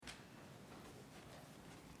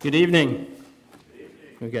Good evening.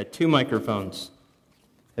 We've got two microphones.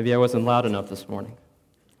 Maybe I wasn't loud enough this morning.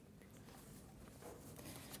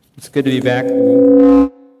 It's good to be back. Good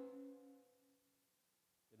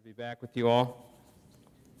to be back with you all.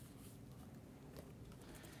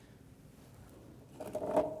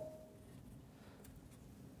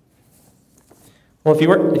 Well, if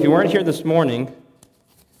you weren't here this morning,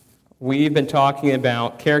 we've been talking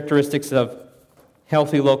about characteristics of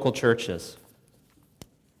healthy local churches.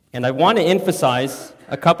 And I want to emphasize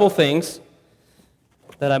a couple things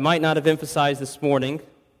that I might not have emphasized this morning.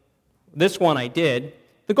 This one I did.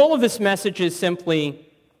 The goal of this message is simply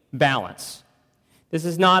balance. This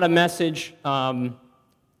is not a message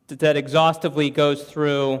that exhaustively goes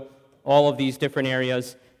through all of these different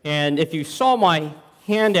areas. And if you saw my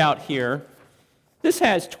handout here, this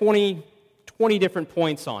has 20 different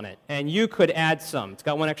points on it, and you could add some. It's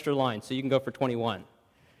got one extra line, so you can go for 21.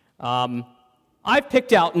 I've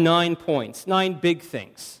picked out 9 points, 9 big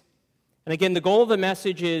things. And again, the goal of the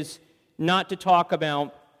message is not to talk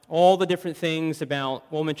about all the different things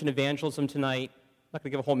about, we'll mention evangelism tonight. I'm not going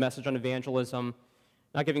to give a whole message on evangelism.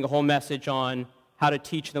 Not giving a whole message on how to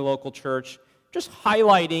teach in the local church. Just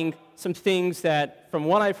highlighting some things that, from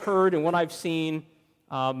what I've heard and what I've seen,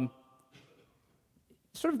 sort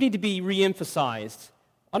of need to be re-emphasized.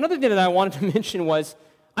 Another thing that I wanted to mention was,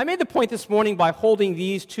 I made the point this morning by holding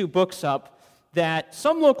these 2 books up that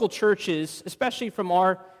some local churches, especially from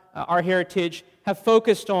our heritage, have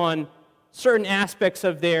focused on certain aspects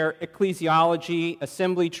of their ecclesiology,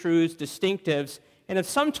 assembly truths, distinctives, and have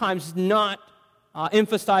sometimes not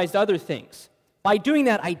emphasized other things. By doing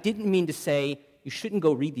that, I didn't mean to say you shouldn't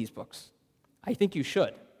go read these books. I think you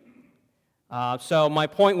should. So my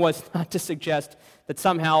point was not to suggest that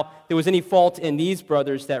somehow there was any fault in these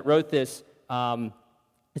brothers that wrote this.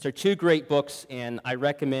 These are 2 great books, and I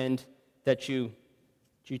recommend that you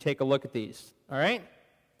take a look at these. All right?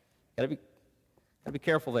 Gotta be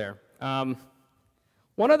careful there.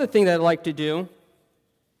 One other thing that I'd like to do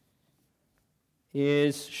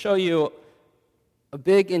is show you a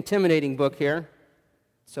big, intimidating book here.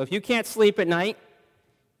 So if you can't sleep at night,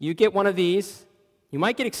 you get one of these. You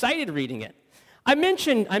might get excited reading it. I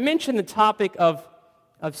mentioned the topic of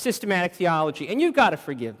systematic theology, and you've got to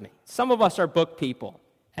forgive me. Some of us are book people,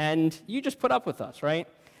 and you just put up with us, right?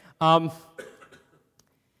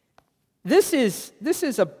 This is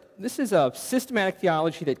a systematic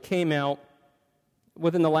theology that came out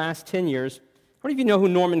within the last 10 years. How many of you know who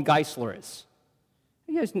Norman Geisler is?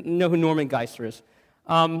 You guys know who Norman Geisler is?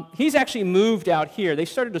 He's actually moved out here. They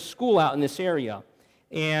started a school out in this area,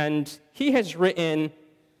 and he has written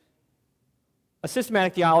a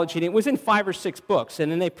systematic theology, and it was in 5 or 6 books,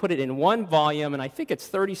 and then they put it in one volume, and I think it's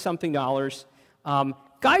 $30-something.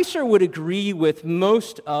 Geisler would agree with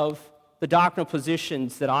most of the doctrinal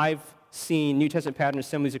positions that I've seen New Testament pattern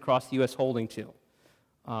assemblies across the U.S. holding to,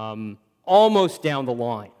 almost down the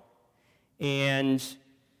line. And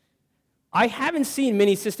I haven't seen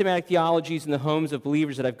many systematic theologies in the homes of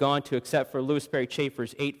believers that I've gone to except for Louis Perry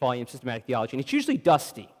Chafer's 8-volume systematic theology, and it's usually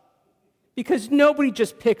dusty because nobody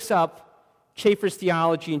just picks up Chafer's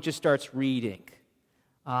theology and just starts reading.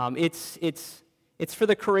 It's for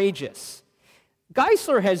the courageous.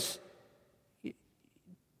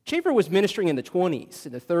 Chafer was ministering in the 20s,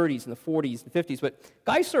 in the 30s, in the 40s, and 50s, but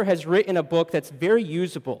Geisler has written a book that's very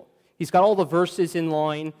usable. He's got all the verses in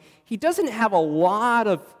line. He doesn't have a lot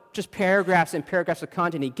of just paragraphs and paragraphs of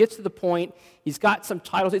content. He gets to the point. He's got some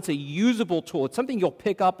titles. It's a usable tool. It's something you'll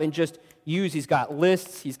pick up and just use. He's got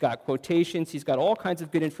lists. He's got quotations. He's got all kinds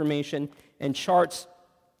of good information and charts.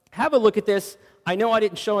 Have a look at this. I know I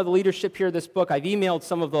didn't show the leadership here this book. I've emailed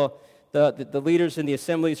some of the leaders in the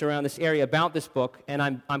assemblies around this area about this book, and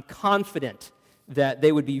I'm confident that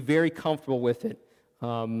they would be very comfortable with it.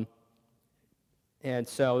 And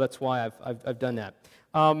so that's why I've done that.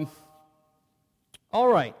 All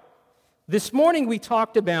right. This morning we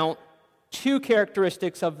talked about 2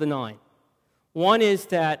 characteristics of the 9. One is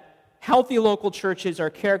that healthy local churches are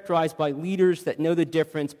characterized by leaders that know the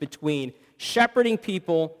difference between shepherding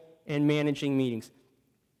people and managing meetings.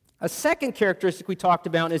 A second characteristic we talked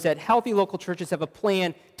about is that healthy local churches have a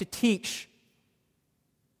plan to teach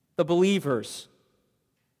the believers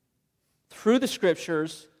through the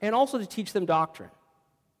Scriptures and also to teach them doctrine.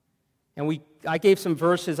 And I gave some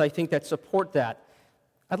verses, I think, that support that.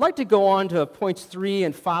 I'd like to go on to points 3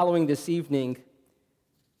 and following this evening.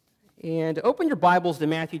 And open your Bibles to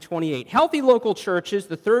Matthew 28. Healthy local churches,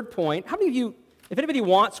 the third point. How many of you, if anybody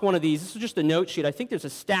wants one of these, this is just a note sheet. I think there's a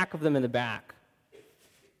stack of them in the back.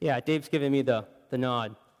 Yeah, Dave's giving me the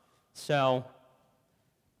nod. So,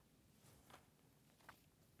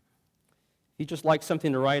 if you just like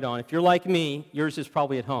something to write on, if you're like me, yours is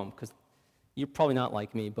probably at home, because you're probably not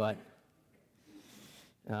like me, but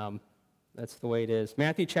that's the way it is.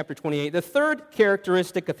 Matthew chapter 28. The third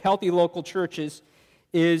characteristic of healthy local churches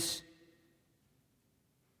is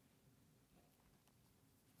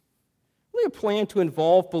really a plan to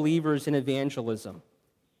involve believers in evangelism.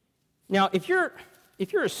 Now, if you're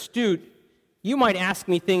astute, you might ask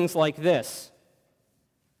me things like this.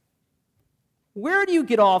 Where do you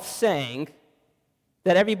get off saying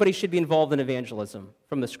that everybody should be involved in evangelism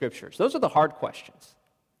from the Scriptures? Those are the hard questions.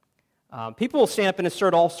 People will stand up and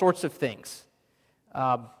assert all sorts of things.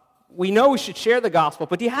 We know we should share the gospel,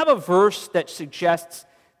 but do you have a verse that suggests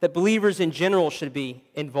that believers in general should be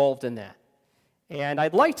involved in that? And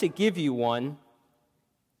I'd like to give you one.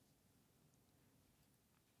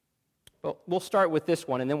 But we'll start with this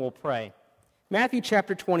one, and then we'll pray. Matthew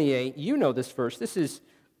chapter 28, you know this verse. This is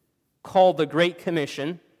called the Great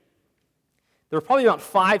Commission. There were probably about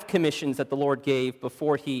 5 commissions that the Lord gave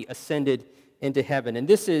before he ascended into heaven. And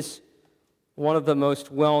this is one of the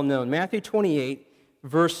most well-known. Matthew 28,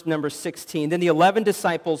 verse number 16. Then the 11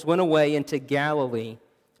 disciples went away into Galilee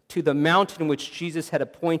to the mountain which Jesus had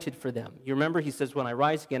appointed for them. You remember, he says, when I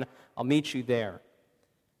rise again, I'll meet you there.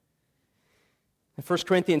 And 1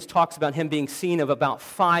 Corinthians talks about him being seen of about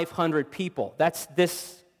 500 people. That's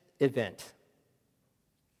this event,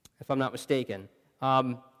 if I'm not mistaken.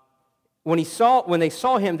 When they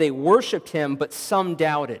saw him, they worshiped him, but some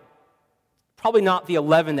doubted. Probably not the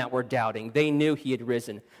 11 that were doubting. They knew he had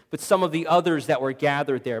risen. But some of the others that were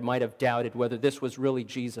gathered there might have doubted whether this was really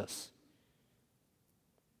Jesus.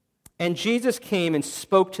 And Jesus came and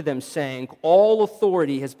spoke to them, saying, all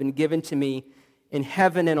authority has been given to me in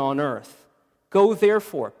heaven and on earth. Go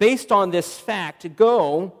therefore, based on this fact,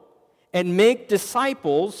 go and make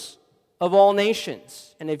disciples of all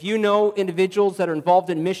nations. And if you know individuals that are involved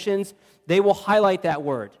in missions, they will highlight that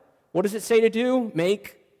word. What does it say to do?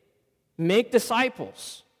 Make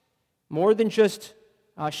disciples. More than just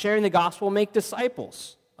sharing the gospel, make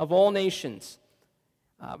disciples of all nations.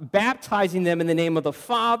 Baptizing them in the name of the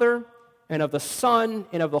Father and of the Son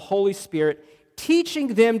and of the Holy Spirit,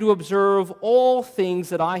 teaching them to observe all things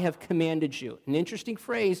that I have commanded you. An interesting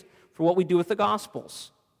phrase for what we do with the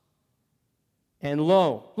Gospels. And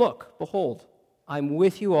lo, look, behold, I'm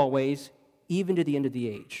with you always, even to the end of the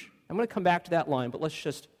age. I'm going to come back to that line, but let's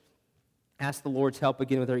just ask the Lord's help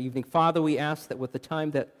again with our evening. Father, we ask that with the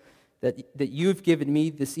time that you've given me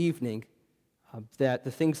this evening, that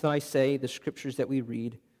the things that I say, the scriptures that we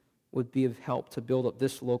read, would be of help to build up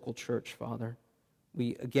this local church, Father.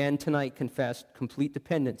 We again tonight confess complete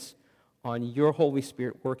dependence on your Holy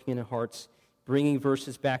Spirit working in our hearts, bringing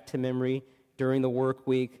verses back to memory during the work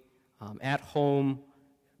week, at home,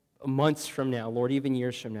 months from now, Lord, even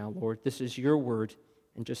years from now, Lord. This is your word,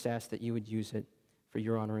 and just ask that you would use it for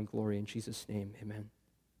your honor and glory. In Jesus' name, amen.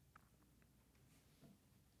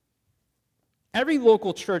 Every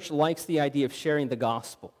local church likes the idea of sharing the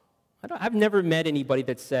gospel. I've never met anybody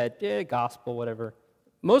that said, gospel, whatever.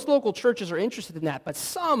 Most local churches are interested in that, but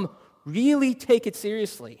some really take it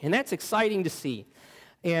seriously, and that's exciting to see.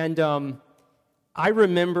 And I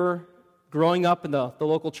remember growing up in the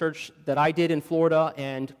local church that I did in Florida,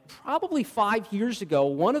 and probably 5 years ago,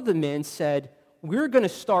 one of the men said, we're going to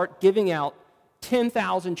start giving out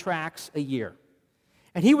 10,000 tracts a year.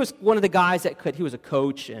 And he was one of the guys he was a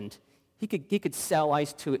coach, and he could sell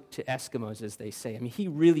ice to Eskimos, as they say. I mean, he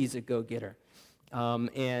really is a go-getter.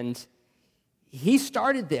 And he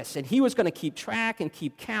started this, and he was going to keep track and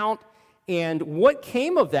keep count, and what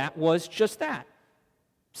came of that was just that.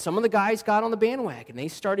 Some of the guys got on the bandwagon. They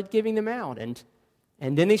started giving them out, and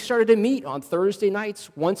then they started to meet on Thursday nights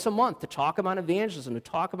once a month to talk about evangelism, to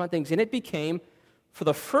talk about things, and it became, for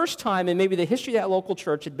the first time in maybe the history of that local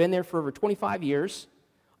church, had been there for over 25 years,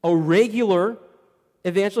 a regular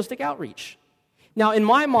evangelistic outreach. Now, in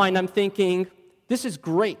my mind, I'm thinking, this is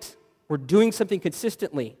great. We're doing something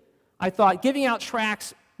consistently. I thought giving out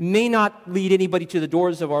tracts may not lead anybody to the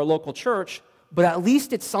doors of our local church, but at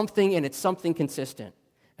least it's something, and it's something consistent.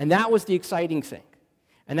 And that was the exciting thing.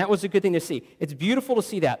 And that was a good thing to see. It's beautiful to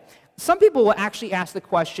see that. Some people will actually ask the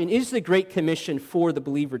question, is the Great Commission for the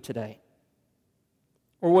believer today?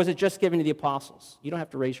 Or was it just given to the apostles? You don't have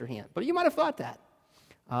to raise your hand, but you might have thought that.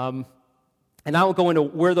 And I will go into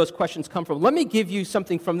where those questions come from. Let me give you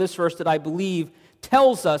something from this verse that I believe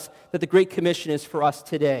tells us that the Great Commission is for us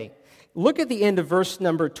today. Look at the end of verse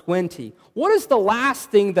number 20. What is the last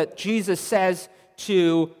thing that Jesus says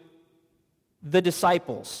to the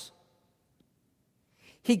disciples?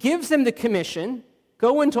 He gives them the commission,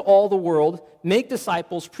 go into all the world, make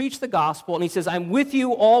disciples, preach the gospel, and he says, I'm with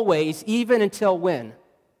you always, even until when?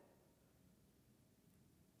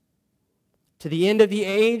 to the end of the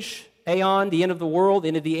age, aeon, the end of the world, the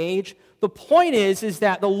end of the age. The point is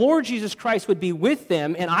that the Lord Jesus Christ would be with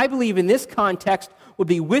them, and I believe in this context would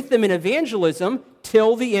be with them in evangelism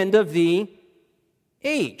till the end of the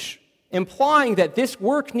age, implying that this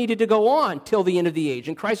work needed to go on till the end of the age,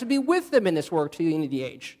 and Christ would be with them in this work till the end of the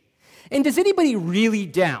age. And does anybody really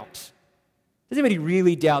doubt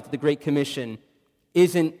that the Great Commission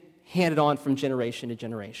isn't handed on from generation to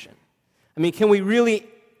generation? I mean, can we really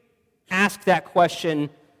ask that question,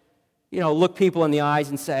 look people in the eyes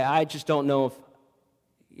and say, I just don't know if,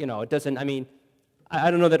 it doesn't,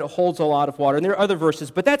 I don't know that it holds a lot of water. And there are other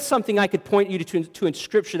verses, but that's something I could point you to in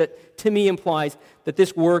Scripture that to me implies that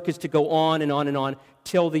this work is to go on and on and on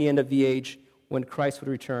till the end of the age when Christ would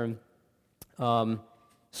return.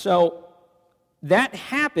 So that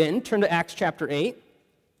happened. Turn to Acts chapter 8.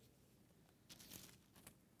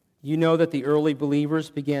 You know that the early believers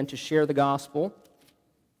began to share the gospel.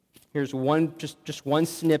 Here's just one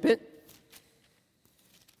snippet.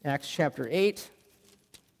 Acts chapter 8.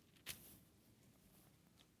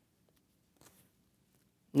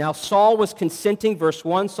 Now Saul was consenting, verse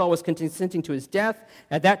 1, Saul was consenting to his death.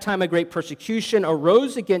 At that time a great persecution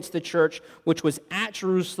arose against the church which was at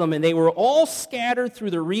Jerusalem, and they were all scattered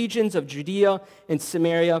through the regions of Judea and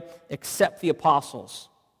Samaria, except the apostles.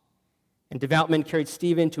 And devout men carried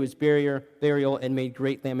Stephen to his burial and made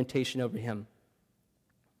great lamentation over him.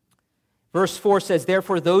 Verse 4 says,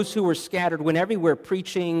 therefore those who were scattered went everywhere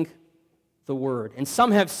preaching the word. And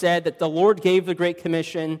some have said that the Lord gave the Great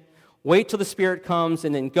Commission, wait till the Spirit comes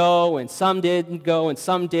and then go, and some didn't go and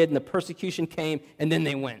some did, and the persecution came and then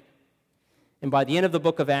they went. And by the end of the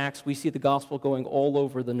book of Acts, we see the gospel going all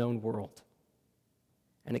over the known world.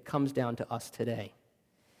 And it comes down to us today.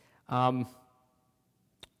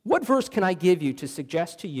 What verse can I give you to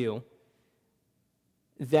suggest to you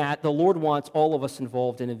that the Lord wants all of us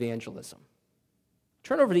involved in evangelism?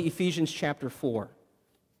 Turn over to Ephesians chapter 4.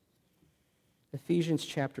 Ephesians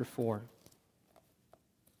chapter 4.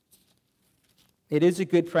 It is a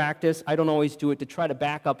good practice. I don't always do it to try to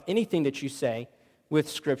back up anything that you say with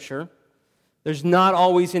Scripture. There's not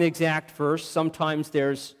always an exact verse. Sometimes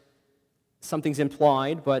there's something's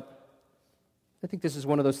implied, but I think this is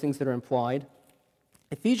one of those things that are implied.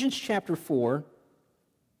 Ephesians chapter 4.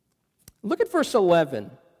 Look at verse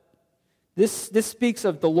 11. This speaks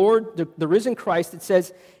of the Lord, the risen Christ. It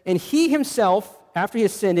says, and he himself, after he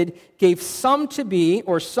ascended, gave some to be,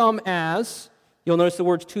 or some as. You'll notice the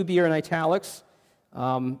words to be are in italics.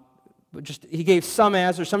 He gave some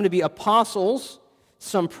as, or some to be apostles,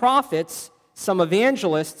 some prophets, some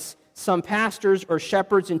evangelists, some pastors or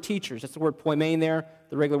shepherds and teachers. That's the word poimen there,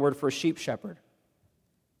 the regular word for a sheep shepherd.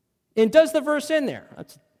 And does the verse end there?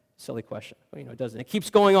 That's a silly question. But, it doesn't. It keeps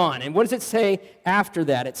going on. And what does it say after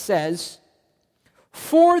that? It says,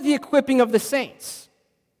 for the equipping of the saints,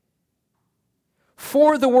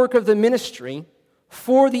 for the work of the ministry,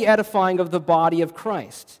 for the edifying of the body of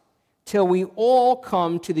Christ, till we all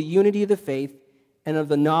come to the unity of the faith and of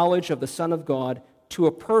the knowledge of the Son of God, to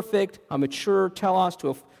a perfect, a mature, telos,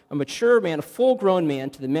 to a mature man, a full-grown man,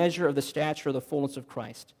 to the measure of the stature of the fullness of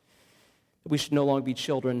Christ. We should no longer be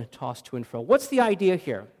children tossed to and fro. What's the idea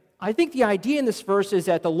here? I think the idea in this verse is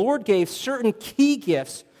that the Lord gave certain key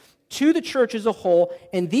gifts to the church as a whole,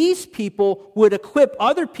 and these people would equip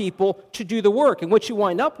other people to do the work. And what you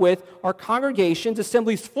wind up with are congregations,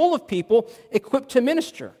 assemblies full of people equipped to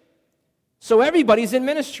minister. So everybody's in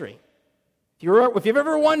ministry. If you've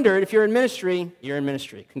ever wondered if you're in ministry, you're in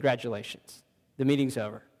ministry. Congratulations. The meeting's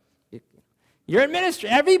over. You're in ministry.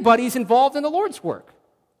 Everybody's involved in the Lord's work.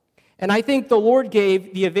 And I think the Lord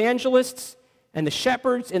gave the evangelists and the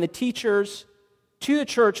shepherds and the teachers to the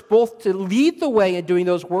church both to lead the way in doing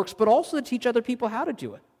those works, but also to teach other people how to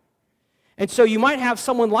do it. And so you might have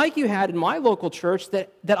someone like you had in my local church that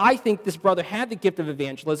I think this brother had the gift of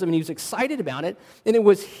evangelism, and he was excited about it, and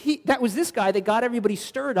that was this guy that got everybody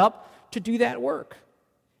stirred up to do that work.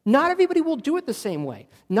 Not everybody will do it the same way.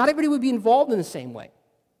 Not everybody will be involved in the same way.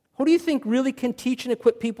 Who do you think really can teach and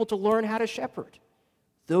equip people to learn how to shepherd?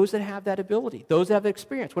 Those that have that ability, those that have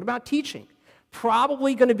experience. What about teaching?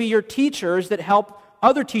 Probably going to be your teachers that help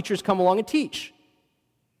other teachers come along and teach.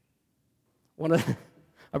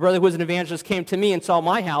 A brother who was an evangelist came to me and saw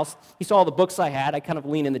my house. He saw all the books I had. I kind of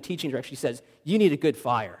lean in the teaching direction. He says, you need a good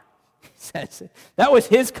fire. He says, that was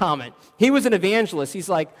his comment. He was an evangelist. He's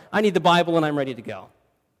like, I need the Bible and I'm ready to go.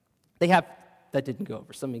 That didn't go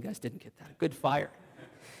over. Some of you guys didn't get that. A good fire.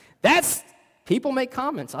 People make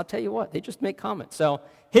comments. I'll tell you what, they just make comments. So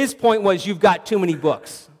his point was, you've got too many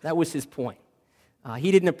books. That was his point.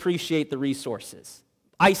 He didn't appreciate the resources.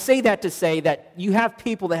 I say that to say that you have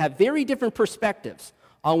people that have very different perspectives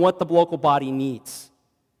on what the local body needs.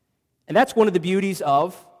 And that's one of the beauties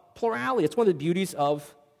of plurality. It's one of the beauties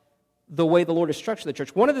of the way the Lord has structured the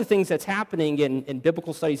church. One of the things that's happening in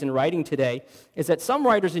biblical studies and writing today is that some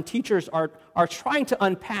writers and teachers are trying to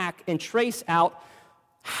unpack and trace out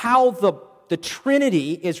how the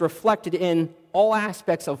Trinity is reflected in all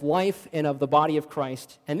aspects of life and of the body of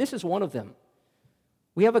Christ. And this is one of them.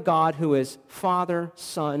 We have a God who is Father,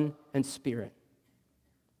 Son, and Spirit.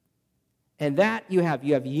 And that you have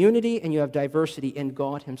unity and you have diversity in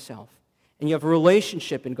God himself. And you have a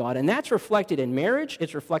relationship in God. And that's reflected in marriage.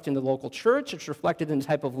 It's reflected in the local church. It's reflected in the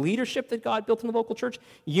type of leadership that God built in the local church.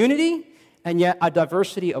 Unity, and yet a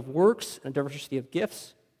diversity of works and a diversity of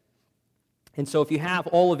gifts. And so if you have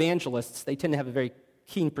all evangelists, they tend to have a very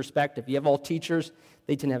keen perspective. You have all teachers,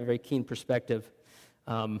 they tend to have a very keen perspective.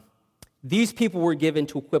 These people were given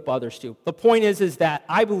to equip others to. The point is that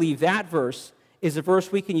I believe that verse is a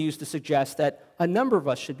verse we can use to suggest that a number of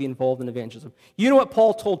us should be involved in evangelism. You know what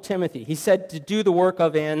Paul told Timothy? He said to do the work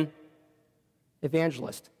of an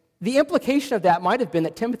evangelist. The implication of that might have been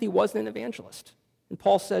that Timothy wasn't an evangelist. And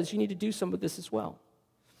Paul says you need to do some of this as well.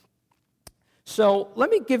 So let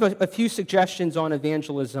me give a few suggestions on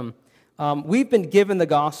evangelism. We've been given the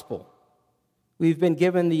gospel. We've been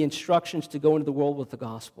given the instructions to go into the world with the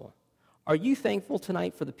gospel. Are you thankful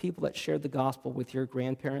tonight for the people that shared the gospel with your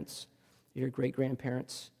grandparents, your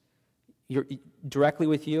great-grandparents, directly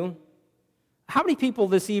with you? How many people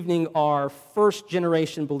this evening are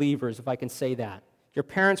first-generation believers, if I can say that? Your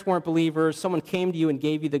parents weren't believers. Someone came to you and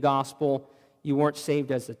gave you the gospel. You weren't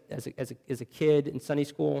saved as a kid in Sunday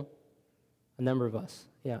school. A number of us.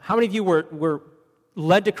 Yeah. How many of you were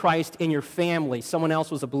led to Christ in your family? Someone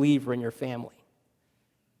else was a believer in your family.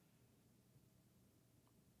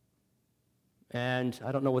 And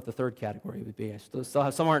I don't know what the third category would be. I still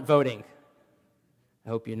have some aren't voting. I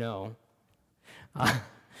hope you know.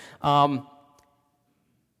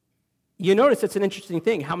 You notice it's an interesting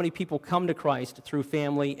thing how many people come to Christ through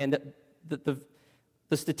family, and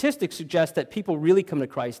the statistics suggest that people really come to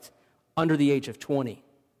Christ under the age of 20.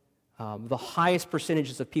 The highest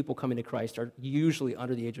percentages of people coming to Christ are usually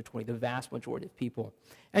under the age of 20, the vast majority of people.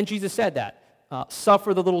 And Jesus said that,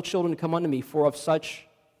 suffer the little children to come unto me, for of such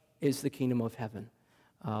is the kingdom of heaven.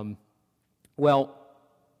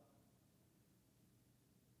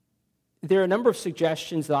 There are a number of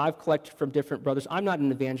suggestions that I've collected from different brothers. I'm not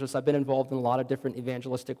an evangelist. I've been involved in a lot of different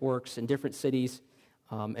evangelistic works in different cities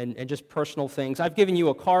and just personal things. I've given you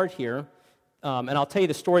a card here, and I'll tell you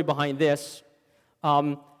the story behind this.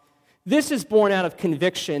 This is born out of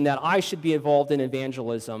conviction that I should be involved in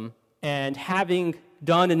evangelism, and having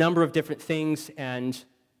done a number of different things, and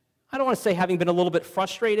I don't want to say having been a little bit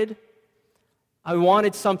frustrated, I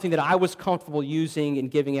wanted something that I was comfortable using and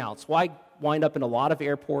giving out. So I wind up in a lot of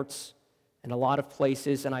airports and a lot of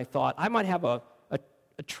places, and I thought I might have a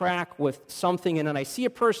track with something, and then I see a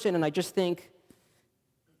person, and I just think,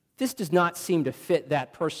 this does not seem to fit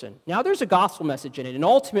that person. Now, there's a gospel message in it, and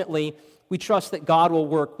ultimately, we trust that God will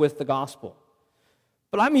work with the gospel.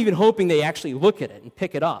 But I'm even hoping they actually look at it and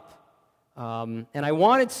pick it up. And I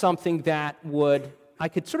wanted something that I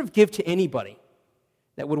could sort of give to anybody,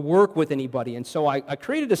 that would work with anybody. And so I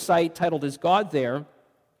created a site titled, Is God There?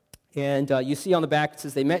 And you see on the back, it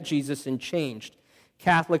says they met Jesus and changed.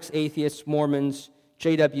 Catholics, atheists, Mormons,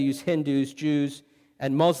 JWs, Hindus, Jews,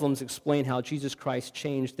 and Muslims explain how Jesus Christ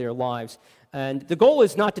changed their lives. And the goal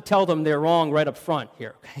is not to tell them they're wrong right up front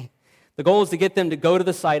here, okay? The goal is to get them to go to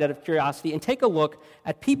the site out of curiosity and take a look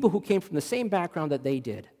at people who came from the same background that they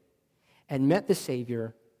did and met the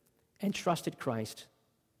Savior and trusted Christ,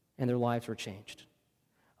 and their lives were changed.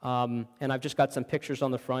 And I've just got some pictures on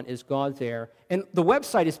the front. Is God there? And the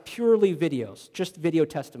website is purely videos, just video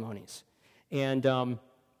testimonies. And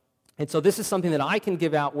so this is something that I can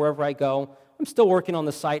give out wherever I go. I'm still working on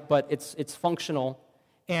the site, but it's functional.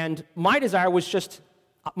 And my desire was just,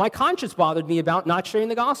 my conscience bothered me about not sharing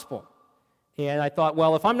the gospel. And I thought,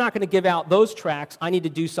 well, if I'm not going to give out those tracts, I need to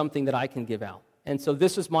do something that I can give out. And so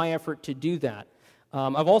this is my effort to do that.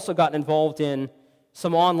 I've also gotten involved in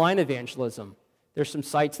some online evangelism. There's some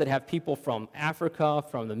sites that have people from Africa,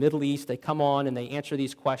 from the Middle East. They come on and they answer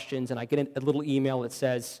these questions, and I get a little email that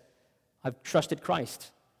says, I've trusted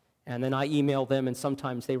Christ. And then I email them, and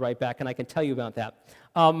sometimes they write back, and I can tell you about that.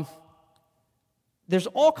 There's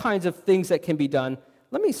all kinds of things that can be done.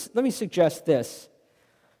 Let me suggest this.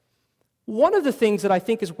 One of the things that I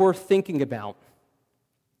think is worth thinking about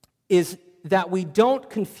is that we don't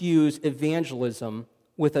confuse evangelism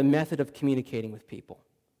with a method of communicating with people.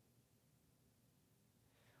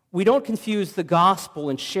 We don't confuse the gospel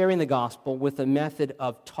and sharing the gospel with a method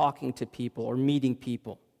of talking to people or meeting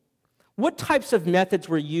people. What types of methods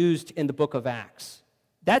were used in the book of Acts?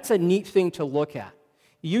 That's a neat thing to look at.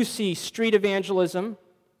 You see street evangelism.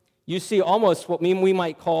 You see almost what we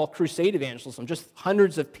might call crusade evangelism, just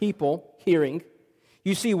hundreds of people hearing.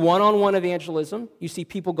 You see one-on-one evangelism. You see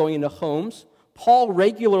people going into homes. Paul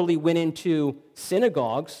regularly went into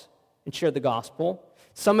synagogues and shared the gospel.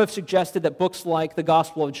 Some have suggested that books like the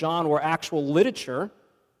Gospel of John were actual literature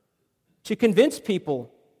to convince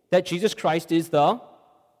people that Jesus Christ is the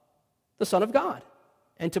Son of God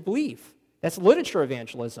and to believe. That's literature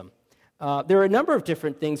evangelism. There are a number of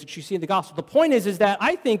different things that you see in the gospel. The point is that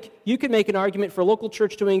I think you can make an argument for a local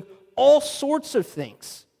church doing all sorts of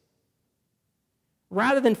things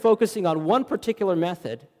rather than focusing on one particular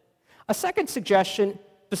method. A second suggestion,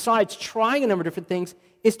 besides trying a number of different things,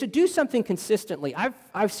 is to do something consistently.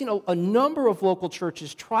 I've seen a number of local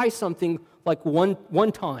churches try something like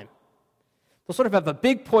one time. They'll sort of have a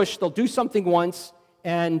big push, they'll do something once,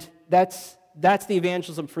 and that's the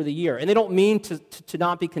evangelism for the year. And they don't mean to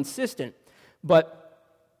not be consistent, but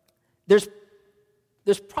there's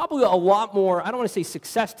probably a lot more, I don't want to say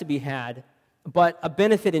success to be had, but a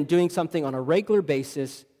benefit in doing something on a regular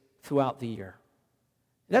basis throughout the year.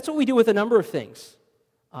 That's what we do with a number of things.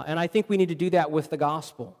 And I think we need to do that with the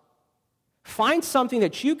gospel. Find something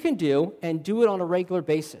that you can do and do it on a regular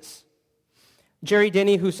basis. Jerry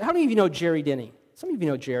Denny, how many of you know Jerry Denny? Some of you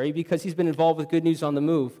know Jerry because he's been involved with Good News on the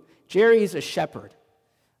Move. Jerry's a shepherd,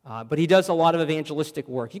 but he does a lot of evangelistic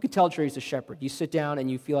work. You can tell Jerry's a shepherd. You sit down and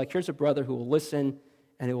you feel like, here's a brother who will listen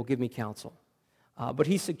and who will give me counsel. But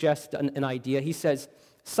he suggests an idea. He says,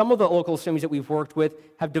 some of the local assemblies that we've worked with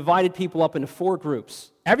have divided people up into 4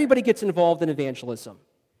 groups. Everybody gets involved in evangelism.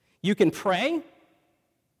 You can pray.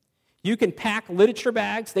 You can pack literature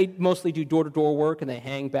bags. They mostly do door-to-door work, and they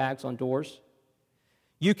hang bags on doors.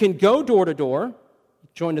 You can go door-to-door,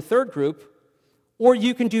 join the 3rd group, or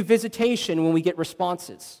you can do visitation when we get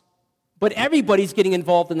responses. But everybody's getting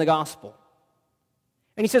involved in the gospel.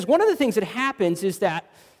 And he says one of the things that happens is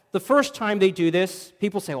that the first time they do this,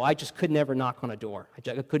 people say, well, I just could never knock on a door.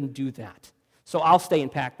 I couldn't do that. So I'll stay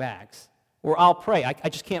and pack bags. Or I'll pray. I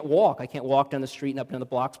just can't walk. I can't walk down the street and up and down the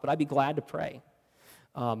blocks, but I'd be glad to pray.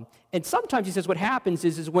 And sometimes, he says, what happens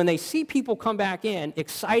is when they see people come back in,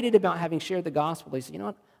 excited about having shared the gospel, they say, you know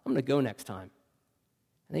what, I'm going to go next time.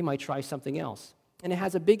 And they might try something else. And it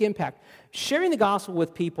has a big impact. Sharing the gospel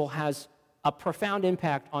with people has a profound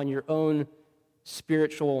impact on your own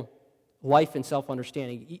spiritual life and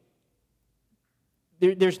self-understanding.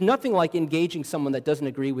 There's nothing like engaging someone that doesn't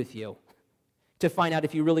agree with you to find out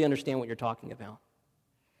if you really understand what you're talking about.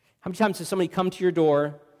 How many times has somebody come to your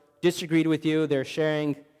door, disagreed with you, they're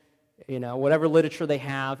sharing, whatever literature they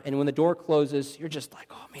have, and when the door closes, you're just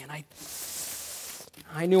like, oh man,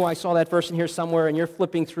 I knew I saw that verse in here somewhere, and you're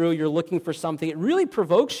flipping through, you're looking for something. It really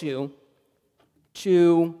provokes you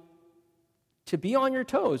to be on your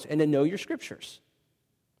toes and to know your scriptures.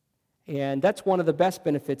 And that's one of the best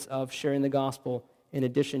benefits of sharing the gospel in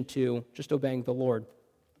addition to just obeying the Lord.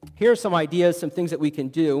 Here are some ideas, some things that we can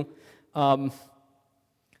do. And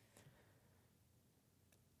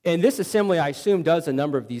this assembly, I assume, does a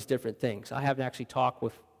number of these different things. I haven't actually talked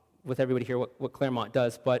with everybody here what Claremont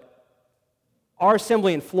does, but our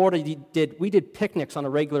assembly in Florida, we did picnics on a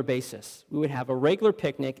regular basis. We would have a regular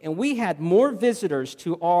picnic, and we had more visitors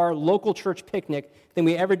to our local church picnic than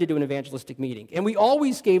we ever did to an evangelistic meeting. And we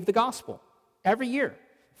always gave the gospel every year.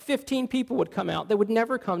 15 people would come out that would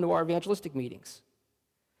never come to our evangelistic meetings.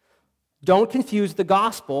 Don't confuse the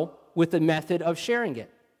gospel with the method of sharing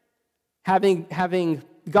it. Having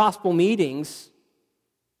gospel meetings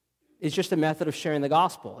is just a method of sharing the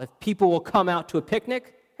gospel. If people will come out to a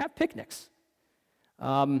picnic, have picnics.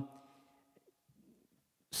 Some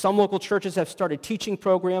local churches have started teaching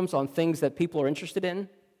programs on things that people are interested in: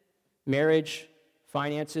 marriage,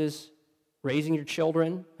 finances, raising your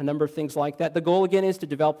children, a number of things like that. The goal, again, is to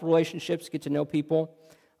develop relationships, get to know people.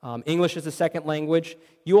 English is a second language.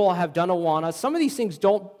 You all have done Awana. Some of these things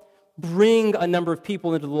don't bring a number of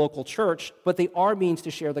people into the local church, but they are means to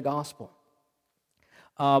share the gospel.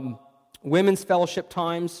 Women's fellowship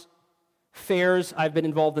times, fairs. I've been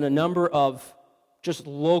involved in a number of just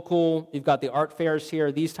local, you've got the art fairs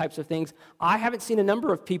here, these types of things. I haven't seen a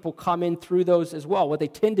number of people come in through those as well. What they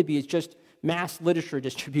tend to be is just mass literature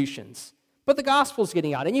distributions. But the gospel's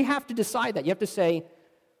getting out, and you have to decide that. You have to say,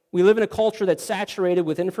 we live in a culture that's saturated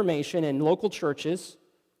with information in local churches,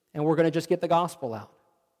 and we're going to just get the gospel out.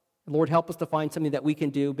 Lord, help us to find something that we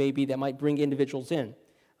can do, maybe, that might bring individuals in.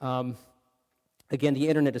 Again, the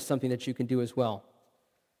internet is something that you can do as well.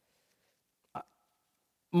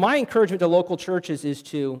 My encouragement to local churches is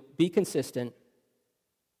to be consistent,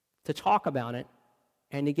 to talk about it,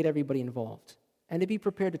 and to get everybody involved, and to be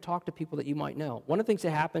prepared to talk to people that you might know. One of the things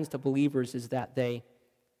that happens to believers is that they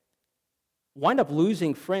wind up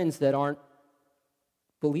losing friends that are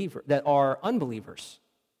unbelievers.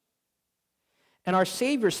 And our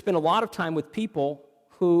Savior spent a lot of time with people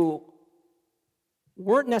who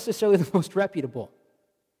weren't necessarily the most reputable.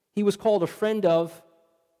 He was called a friend of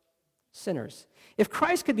sinners. If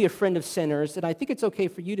Christ could be a friend of sinners, then I think it's okay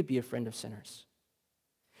for you to be a friend of sinners.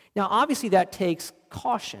 Now, obviously, that takes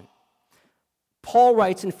caution. Paul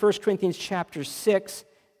writes in 1 Corinthians chapter 6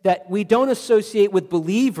 that we don't associate with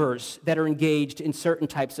believers that are engaged in certain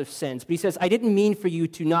types of sins. But he says, I didn't mean for you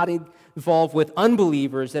to not involve with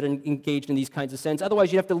unbelievers that are engaged in these kinds of sins.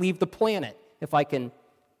 Otherwise, you'd have to leave the planet, if I can,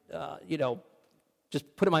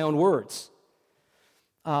 just put it in my own words.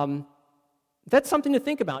 That's something to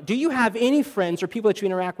think about. Do you have any friends or people that you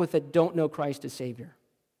interact with that don't know Christ as Savior?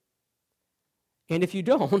 And if you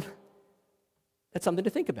don't, that's something to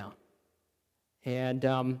think about.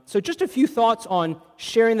 And so just a few thoughts on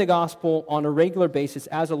sharing the gospel on a regular basis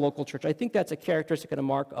as a local church. I think that's a characteristic and a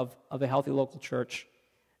mark of a healthy local church.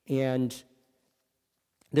 And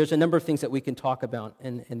there's a number of things that we can talk about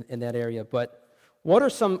in that area. But what are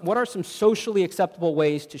some socially acceptable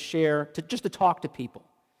ways to share, to talk to people?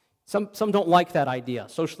 Some don't like that idea,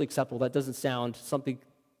 socially acceptable. That doesn't sound something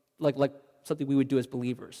like something we would do as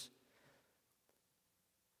believers.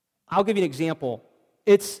 I'll give you an example.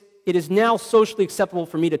 It is now socially acceptable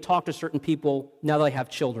for me to talk to certain people now that I have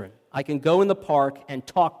children. I can go in the park and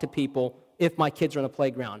talk to people if my kids are on the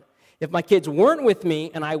playground. If my kids weren't with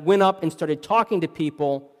me and I went up and started talking to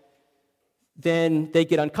people, then they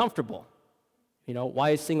get uncomfortable. Why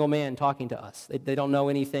is single man talking to us? They don't know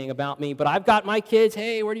anything about me, but I've got my kids.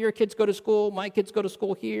 Hey, where do your kids go to school? My kids go to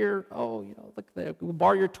school here. Oh, look, we'll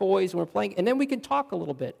borrow your toys and we're playing. And then we can talk a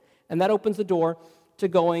little bit. And that opens the door to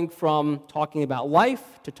going from talking about life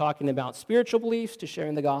to talking about spiritual beliefs to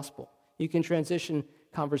sharing the gospel. You can transition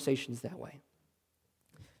conversations that way.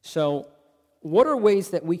 So what are ways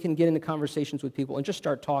that we can get into conversations with people and just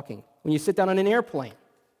start talking? When you sit down on an airplane,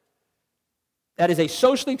 that is a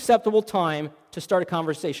socially acceptable time to start a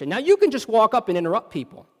conversation. Now, you can just walk up and interrupt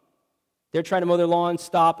people. They're trying to mow their lawn,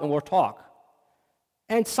 stop, and we'll talk.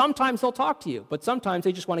 And sometimes they'll talk to you, but sometimes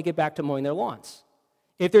they just want to get back to mowing their lawns.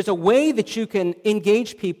 If there's a way that you can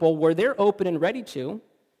engage people where they're open and ready to,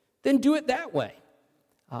 then do it that way.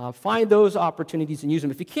 Find those opportunities and use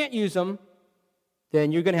them. If you can't use them,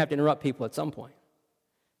 then you're going to have to interrupt people at some point.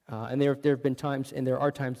 And there have been times, and there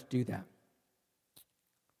are times to do that.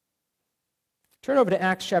 Turn over to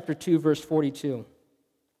Acts chapter 2, verse 42.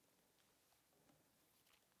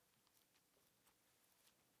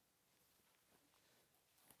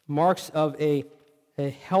 Marks of a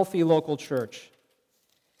healthy local church.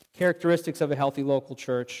 Characteristics of a healthy local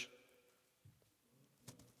church.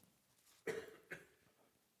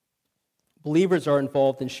 Believers are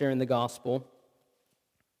involved in sharing the gospel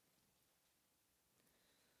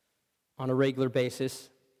on a regular basis.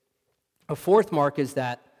 A fourth mark is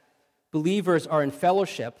that believers are in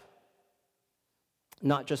fellowship,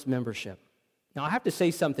 not just membership. Now, I have to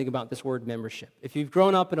say something about this word membership. If you've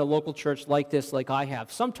grown up in a local church like this, like I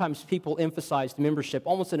have, sometimes people emphasize membership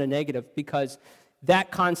almost in a negative because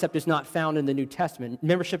that concept is not found in the New Testament.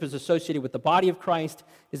 Membership is associated with the body of Christ,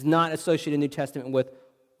 is not associated in the New Testament with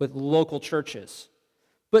local churches.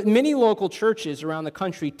 But many local churches around the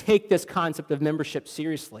country take this concept of membership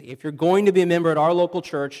seriously. If you're going to be a member at our local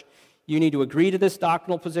church, you need to agree to this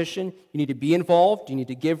doctrinal position. You need to be involved. You need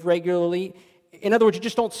to give regularly. In other words, you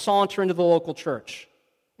just don't saunter into the local church.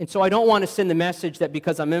 And so I don't want to send the message that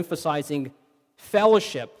because I'm emphasizing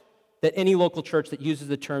fellowship, that any local church that uses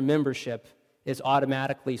the term membership is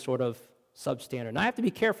automatically sort of substandard. And I have to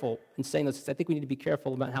be careful in saying this because I think we need to be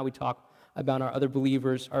careful about how we talk about our other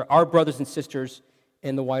believers, our brothers and sisters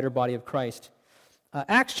in the wider body of Christ.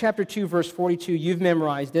 Acts chapter 2, verse 42, you've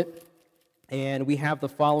memorized it. And we have the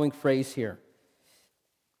following phrase here.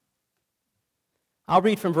 I'll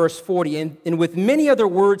read from verse 40. And with many other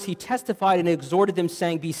words he testified and exhorted them,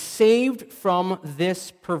 saying, be saved from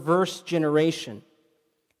this perverse generation.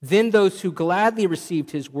 Then those who gladly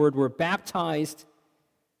received his word were baptized,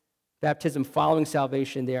 baptism following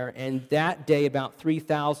salvation there, and that day about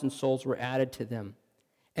 3,000 souls were added to them.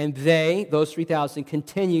 And they, those 3,000,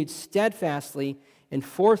 continued steadfastly in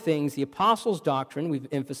four things: the apostles' doctrine, we've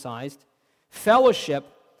emphasized, fellowship,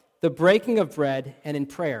 the breaking of bread, and in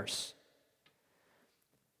prayers.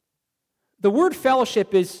 The word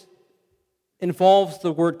fellowship involves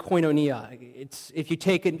the word koinonia. If you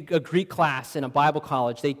take a Greek class in a Bible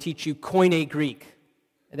college, they teach you Koine Greek.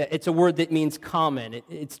 It's a word that means common.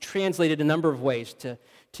 It's translated a number of ways: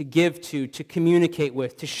 to give to communicate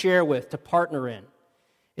with, to share with, to partner in.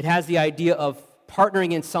 It has the idea of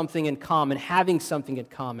partnering in something in common, having something in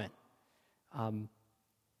common.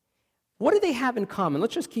 What do they have in common?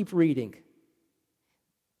 Let's just keep reading.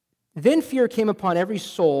 Then fear came upon every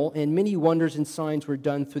soul, and many wonders and signs were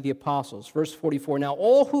done through the apostles. Verse 44, now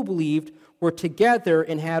all who believed were together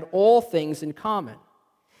and had all things in common.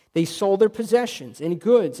 They sold their possessions and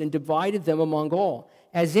goods and divided them among all,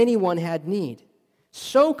 as anyone had need.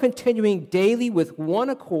 So continuing daily with one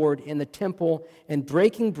accord in the temple and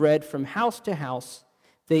breaking bread from house to house,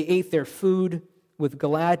 they ate their food with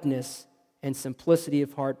gladness and simplicity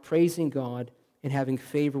of heart, praising God and having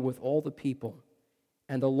favor with all the people.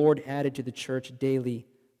 And the Lord added to the church daily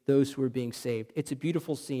those who were being saved. It's a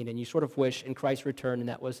beautiful scene, and you sort of wish in Christ's return, and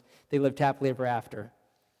that was they lived happily ever after.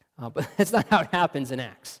 But that's not how it happens in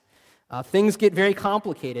Acts. Things get very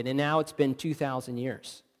complicated, and now it's been 2,000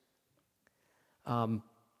 years. What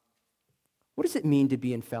does it mean to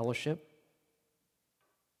be in fellowship?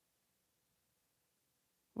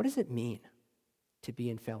 What does it mean to be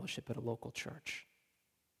in fellowship at a local church?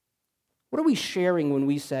 What are we sharing when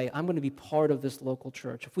we say, I'm going to be part of this local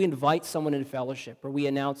church? If we invite someone into fellowship, or we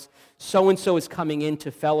announce so-and-so is coming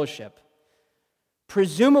into fellowship,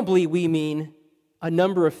 presumably we mean a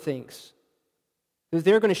number of things that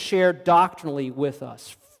they're going to share doctrinally with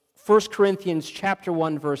us. 1 Corinthians chapter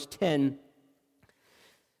 1, verse 10,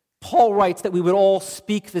 Paul writes that we would all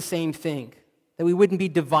speak the same thing, that we wouldn't be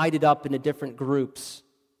divided up into different groups,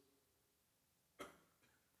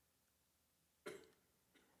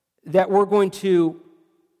 that we're going to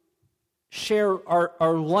share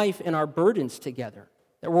our life and our burdens together,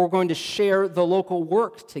 that we're going to share the local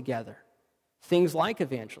work together, things like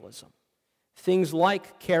evangelism, things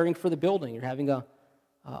like caring for the building or having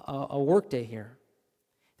a work day here,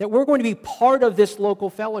 that we're going to be part of this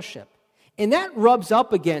local fellowship. And that rubs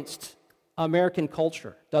up against American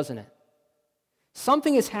culture, doesn't it?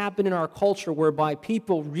 Something has happened in our culture whereby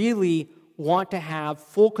people really want to have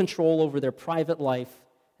full control over their private life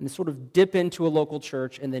and sort of dip into a local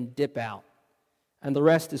church and then dip out. And the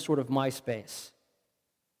rest is sort of my space.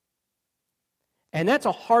 And that's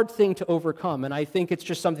a hard thing to overcome, and I think it's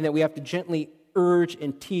just something that we have to gently urge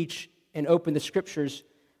and teach and open the Scriptures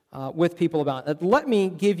with people about. Let me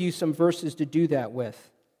give you some verses to do that with.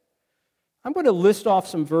 I'm going to list off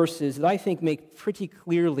some verses that I think make pretty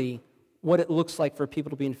clearly what it looks like for people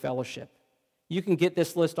to be in fellowship. You can get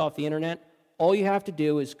this list off the internet. All you have to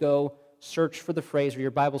do is go search for the phrase or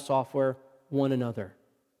your Bible software, one another.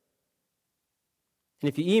 And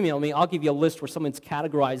if you email me, I'll give you a list where someone's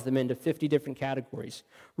categorized them into 50 different categories.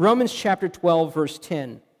 Romans chapter 12, verse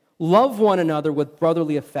 10. Love one another with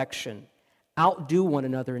brotherly affection. Outdo one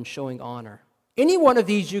another in showing honor. Any one of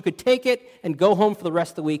these, you could take it and go home for the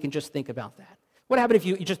rest of the week and just think about that. What happened if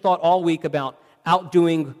you just thought all week about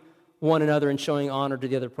outdoing one another and showing honor to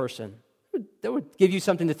the other person? That would give you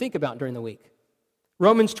something to think about during the week.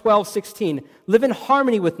 Romans 12:16, live in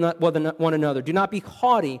harmony with one another. Do not be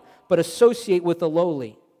haughty, but associate with the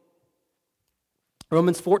lowly.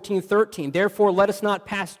 Romans 14:13, therefore let us not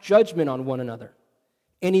pass judgment on one another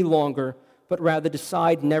any longer, but rather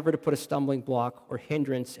decide never to put a stumbling block or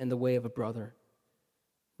hindrance in the way of a brother.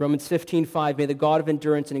 Romans 15:5, may the God of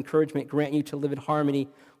endurance and encouragement grant you to live in harmony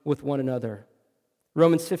with one another.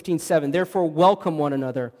 Romans 15:7, therefore welcome one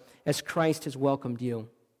another as Christ has welcomed you.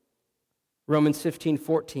 Romans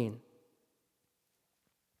 15:14,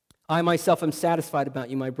 I myself am satisfied about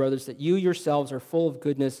you, my brothers, that you yourselves are full of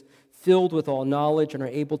goodness, filled with all knowledge, and are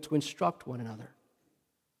able to instruct one another.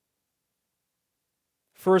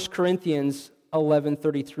 1 Corinthians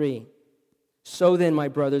 11:33, so then, my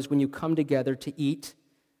brothers, when you come together to eat,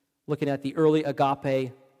 looking at the early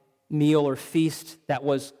agape meal or feast that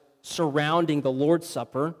was surrounding the Lord's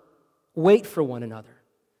Supper, wait for one another.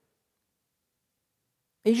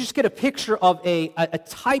 And you just get a picture of a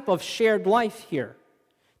type of shared life here.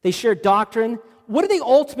 They share doctrine. What do they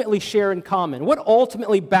ultimately share in common? What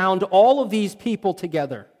ultimately bound all of these people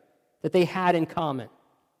together that they had in common?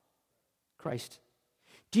 Christ.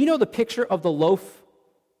 Do you know the picture of the loaf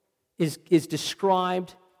is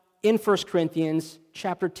described in 1 Corinthians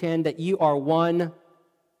chapter 10 that you are one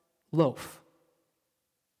loaf?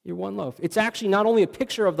 You're one loaf. It's actually not only a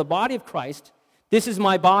picture of the body of Christ, this is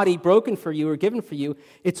my body broken for you or given for you.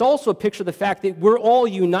 It's also a picture of the fact that we're all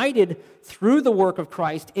united through the work of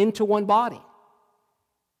Christ into one body.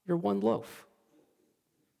 You're one loaf.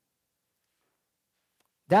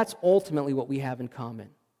 That's ultimately what we have in common.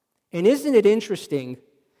 And isn't it interesting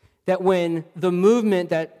that when the movement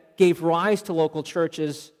that gave rise to local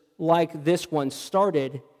churches like this one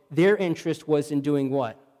started, their interest was in doing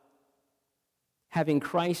what? Having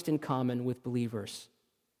Christ in common with believers,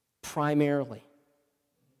 primarily.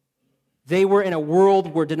 They were in a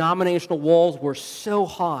world where denominational walls were so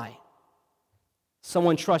high.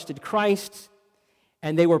 Someone trusted Christ,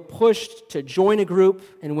 and they were pushed to join a group,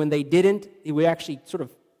 and when they didn't, they were actually sort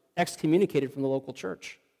of excommunicated from the local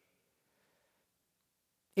church.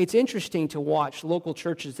 It's interesting to watch local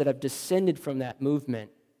churches that have descended from that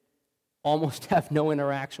movement almost have no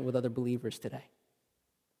interaction with other believers today.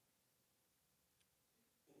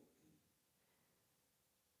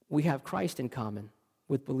 We have Christ in common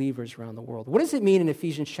with believers around the world. What does it mean in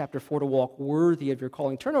Ephesians chapter 4 to walk worthy of your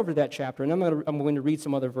calling? Turn over to that chapter, and I'm going to read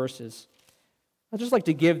some other verses. I'd just like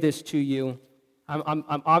to give this to you. I'm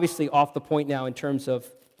obviously off the point now in terms of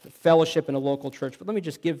fellowship in a local church, but let me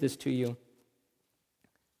just give this to you.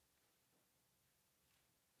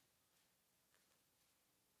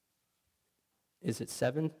 Is it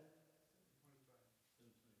 7?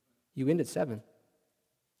 You end at 7.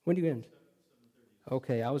 When do you end?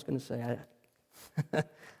 Okay, I was going to say,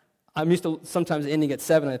 I'm used to sometimes ending at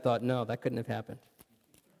 7. I thought, no, that couldn't have happened.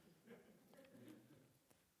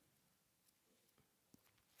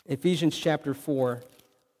 Ephesians chapter 4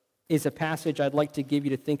 is a passage I'd like to give you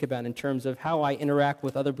to think about in terms of how I interact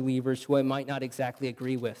with other believers who I might not exactly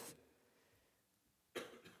agree with.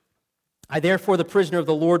 I therefore, the prisoner of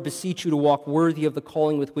the Lord, beseech you to walk worthy of the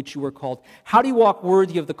calling with which you were called. How do you walk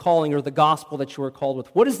worthy of the calling or the gospel that you were called with?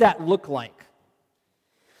 What does that look like?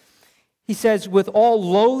 He says, with all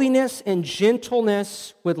lowliness and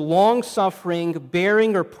gentleness, with long-suffering,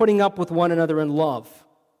 bearing or putting up with one another in love,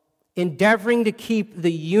 endeavoring to keep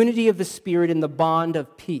the unity of the Spirit in the bond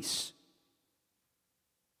of peace.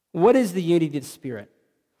 What is the unity of the Spirit?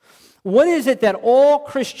 What is it that all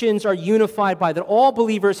Christians are unified by, that all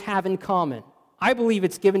believers have in common? I believe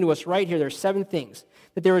it's given to us right here. There are 7 things.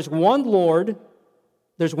 That there is one Lord,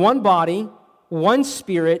 there's one body, one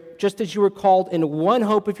Spirit, just as you were called in one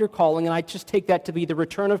hope of your calling, and I just take that to be the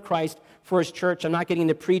return of Christ for His church. I'm not getting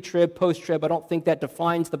into pre-trib, post-trib. I don't think that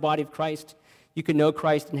defines the body of Christ. You can know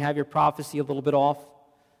Christ and have your prophecy a little bit off.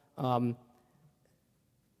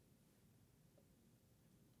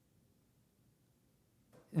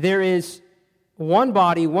 There is one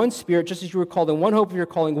body, one Spirit, just as you were called in one hope of your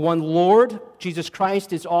calling, one Lord. Jesus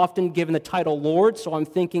Christ is often given the title Lord, so I'm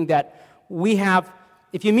thinking that we have,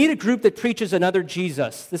 if you meet a group that preaches another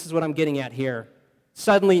Jesus, this is what I'm getting at here,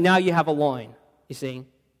 suddenly now you have a line, you see.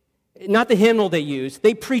 Not the hymnal they use,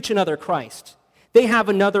 they preach another Christ. They have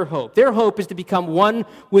another hope. Their hope is to become one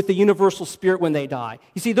with the universal Spirit when they die.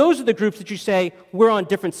 You see, those are the groups that you say, we're on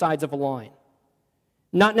different sides of a line.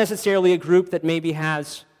 Not necessarily a group that maybe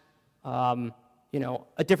has, a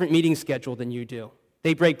different meeting schedule than you do.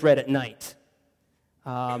 They break bread at night.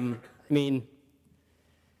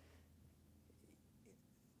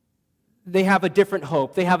 They have a different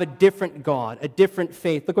hope. They have a different God, a different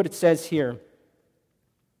faith. Look what it says here.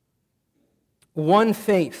 One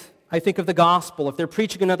faith. I think of the gospel. If they're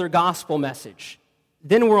preaching another gospel message,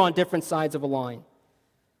 then we're on different sides of a line.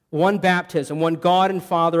 One baptism, one God and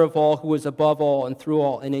Father of all, who is above all and through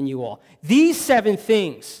all and in you all. These 7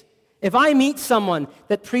 things, if I meet someone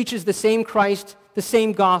that preaches the same Christ, the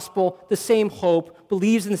same gospel, the same hope,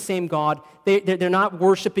 believes in the same God, they're not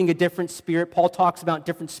worshiping a different spirit. Paul talks about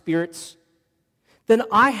different spirits. Then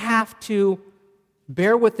I have to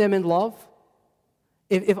bear with them in love.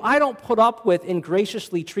 If I don't put up with and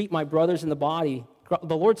graciously treat my brothers in the body,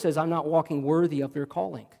 the Lord says I'm not walking worthy of your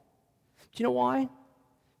calling. Do you know why?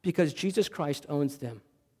 Because Jesus Christ owns them.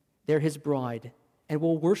 They're His bride, and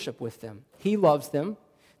we'll worship with them. He loves them.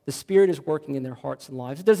 The Spirit is working in their hearts and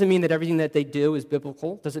lives. It doesn't mean that everything that they do is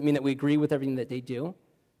biblical. It doesn't mean that we agree with everything that they do.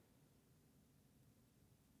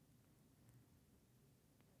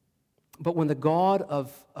 But when the God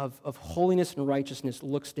of holiness and righteousness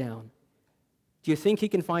looks down, do you think He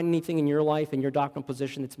can find anything in your life, in your doctrinal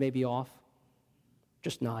position that's maybe off?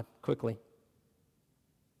 Just nod quickly.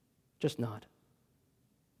 Just nod.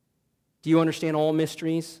 Do you understand all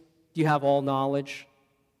mysteries? Do you have all knowledge?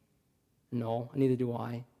 No, neither do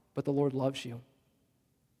I. But the Lord loves you, and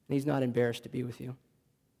He's not embarrassed to be with you.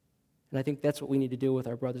 And I think that's what we need to do with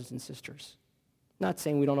our brothers and sisters. Not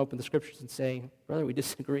saying we don't open the Scriptures and say, brother, we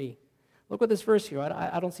disagree. Look at this verse here.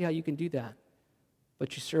 I don't see how you can do that.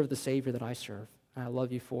 But you serve the Savior that I serve, and I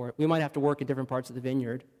love you for it. We might have to work in different parts of the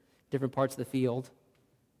vineyard, different parts of the field.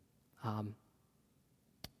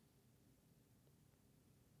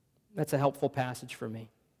 That's a helpful passage for me.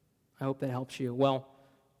 I hope that helps you. Well,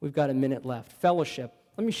 we've got a minute left. Fellowship.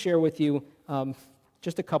 Let me share with you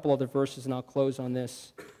just a couple other verses, and I'll close on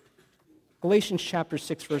this. Galatians chapter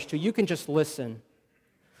 6, verse 2. You can just listen.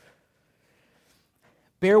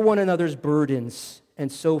 Bear one another's burdens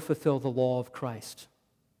and so fulfill the law of Christ.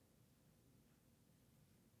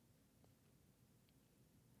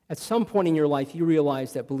 At some point in your life, you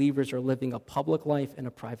realize that believers are living a public life and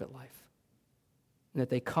a private life. And that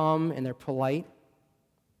they come and they're polite,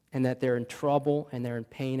 and that they're in trouble and they're in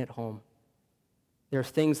pain at home. There are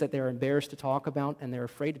things that they're embarrassed to talk about and they're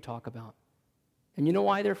afraid to talk about. And you know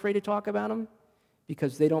why they're afraid to talk about them?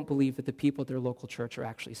 Because they don't believe that the people at their local church are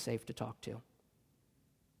actually safe to talk to.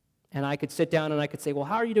 And I could sit down and I could say, well,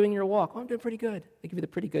 how are you doing in your walk? Oh, I'm doing pretty good. They give you the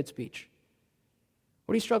pretty good speech.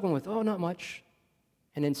 What are you struggling with? Oh, not much.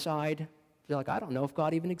 And inside, they're like, I don't know if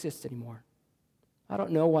God even exists anymore. I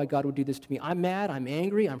don't know why God would do this to me. I'm mad, I'm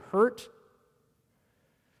angry, I'm hurt.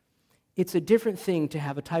 It's a different thing to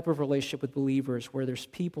have a type of relationship with believers where there's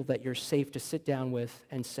people that you're safe to sit down with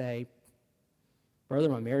and say, brother,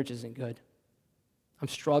 my marriage isn't good. I'm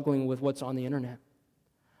struggling with what's on the internet.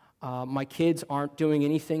 My kids aren't doing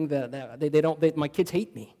anything my kids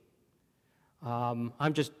hate me.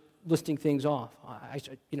 I'm just listing things off. I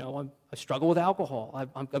struggle with alcohol.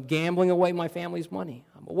 I'm gambling away my family's money.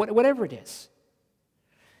 Whatever it is.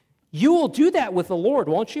 You will do that with the Lord,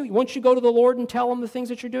 won't you? Once you go to the Lord and tell him the things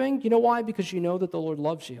that you're doing, you know why? Because you know that the Lord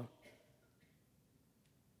loves you.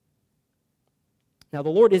 Now, the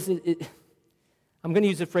Lord I'm going to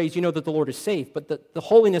use the phrase, you know that the Lord is safe, but the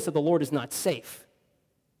holiness of the Lord is not safe.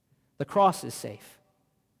 The cross is safe.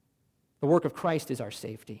 The work of Christ is our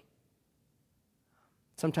safety.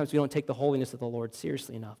 Sometimes we don't take the holiness of the Lord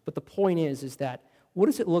seriously enough. But the point is that what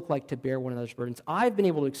does it look like to bear one another's burdens? I've been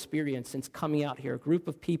able to experience since coming out here a group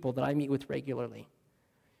of people that I meet with regularly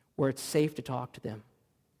where it's safe to talk to them.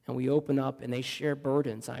 And we open up and they share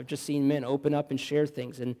burdens. I've just seen men open up and share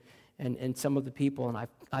things and some of the people, and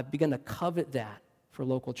I've begun to covet that for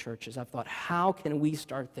local churches. I've thought, how can we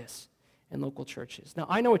start this in local churches? Now,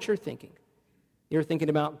 I know what you're thinking. You're thinking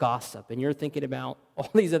about gossip, and you're thinking about all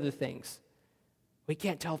these other things. We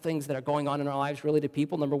can't tell things that are going on in our lives really to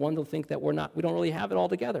people. Number one, they'll think that we don't really have it all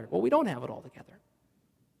together. Well, we don't have it all together.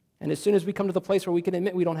 And as soon as we come to the place where we can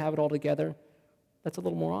admit we don't have it all together, that's a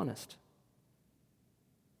little more honest.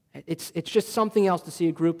 It's just something else to see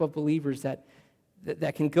a group of believers that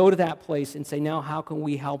can go to that place and say, now how can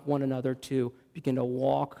we help one another to begin to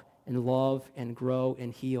walk and love and grow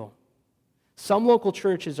and heal? Some local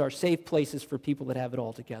churches are safe places for people that have it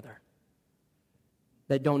all together,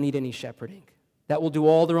 that don't need any shepherding, that will do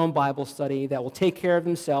all their own Bible study, that will take care of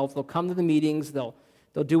themselves, they'll come to the meetings, they'll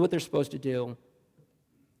do what they're supposed to do.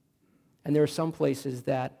 And there are some places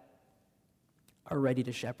that are ready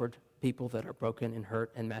to shepherd people that are broken and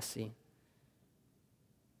hurt and messy.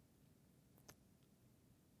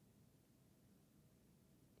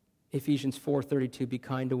 Ephesians 4:32, be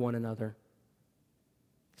kind to one another,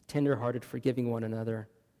 tenderhearted, forgiving one another,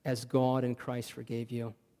 as God in Christ forgave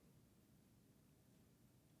you.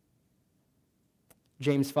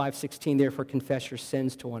 James 5:16, therefore confess your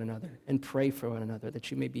sins to one another and pray for one another that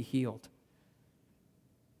you may be healed.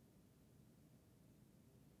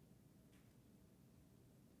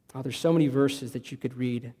 Oh, there's so many verses that you could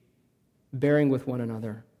read. Bearing with one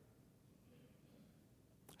another.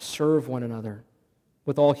 Serve one another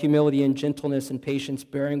with all humility and gentleness and patience,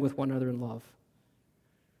 bearing with one another in love.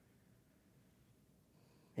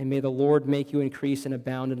 And may the Lord make you increase and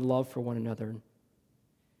abound in love for one another.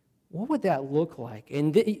 What would that look like?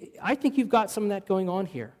 And I think you've got some of that going on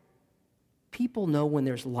here. People know when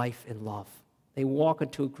there's life and love. They walk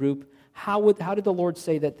into a group. How did the Lord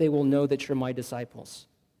say that they will know that you're my disciples?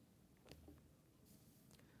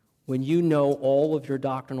 When you know all of your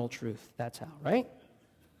doctrinal truth. That's how, right?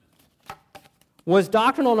 Was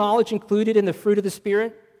doctrinal knowledge included in the fruit of the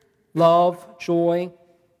Spirit? Love, joy,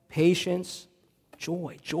 patience,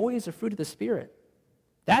 joy. Joy is a fruit of the Spirit.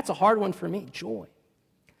 That's a hard one for me, joy.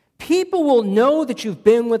 People will know that you've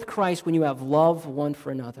been with Christ when you have love one for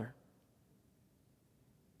another.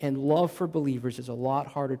 And love for believers is a lot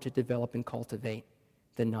harder to develop and cultivate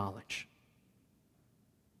than knowledge.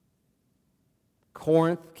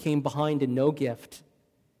 Corinth came behind in no gift.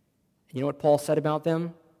 And you know what Paul said about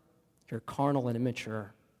them? You're carnal and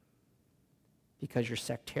immature because you're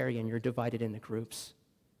sectarian, you're divided into groups.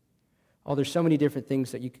 Oh, there's so many different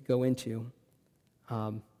things that you could go into.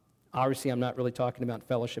 Obviously, I'm not really talking about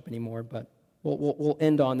fellowship anymore, but we'll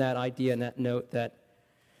end on that idea and that note that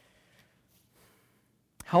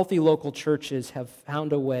healthy local churches have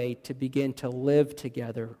found a way to begin to live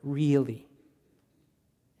together, really.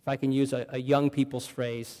 If I can use a young people's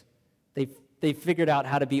phrase, they've figured out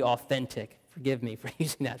how to be authentic. Forgive me for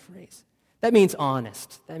using that phrase. That means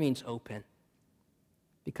honest. That means open.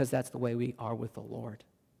 because that's the way we are with the Lord.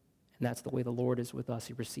 And that's the way the Lord is with us.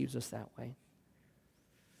 He receives us that way.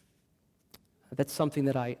 That's something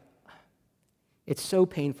that it's so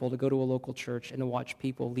painful to go to a local church and to watch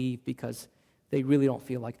people leave because they really don't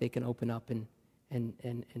feel like they can open up and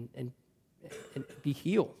be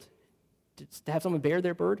healed, to have someone bear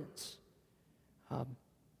their burdens,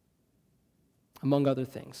 among other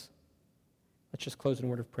things. Let's just close in a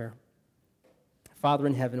word of prayer. Father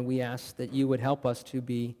in heaven, we ask that you would help us to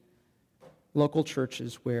be local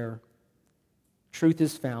churches where truth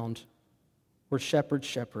is found, where shepherds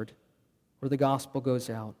shepherd, where the gospel goes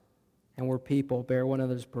out, and where people bear one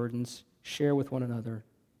another's burdens, share with one another,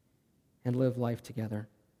 and live life together.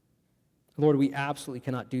 Lord, we absolutely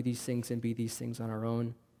cannot do these things and be these things on our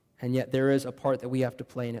own, and yet there is a part that we have to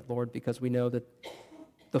play in it, Lord, because we know that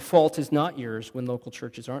the fault is not yours when local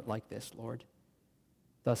churches aren't like this, Lord,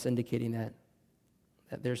 thus indicating that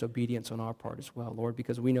there's obedience on our part as well, Lord,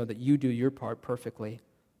 because we know that you do your part perfectly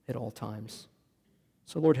at all times.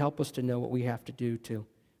 So, Lord, help us to know what we have to do to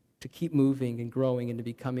keep moving and growing and to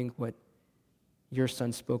becoming what your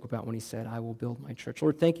Son spoke about when he said, I will build my church.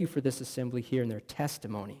 Lord, thank you for this assembly here and their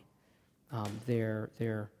testimony, their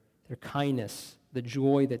kindness, the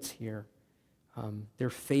joy that's here, their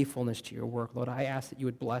faithfulness to your work. Lord, I ask that you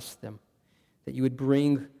would bless them, that you would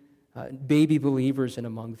bring baby believers in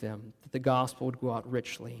among them, that the gospel would go out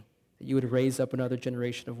richly, that you would raise up another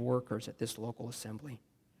generation of workers at this local assembly,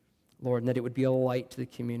 Lord, and that it would be a light to the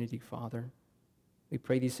community, Father. We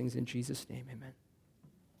pray these things in Jesus' name, amen.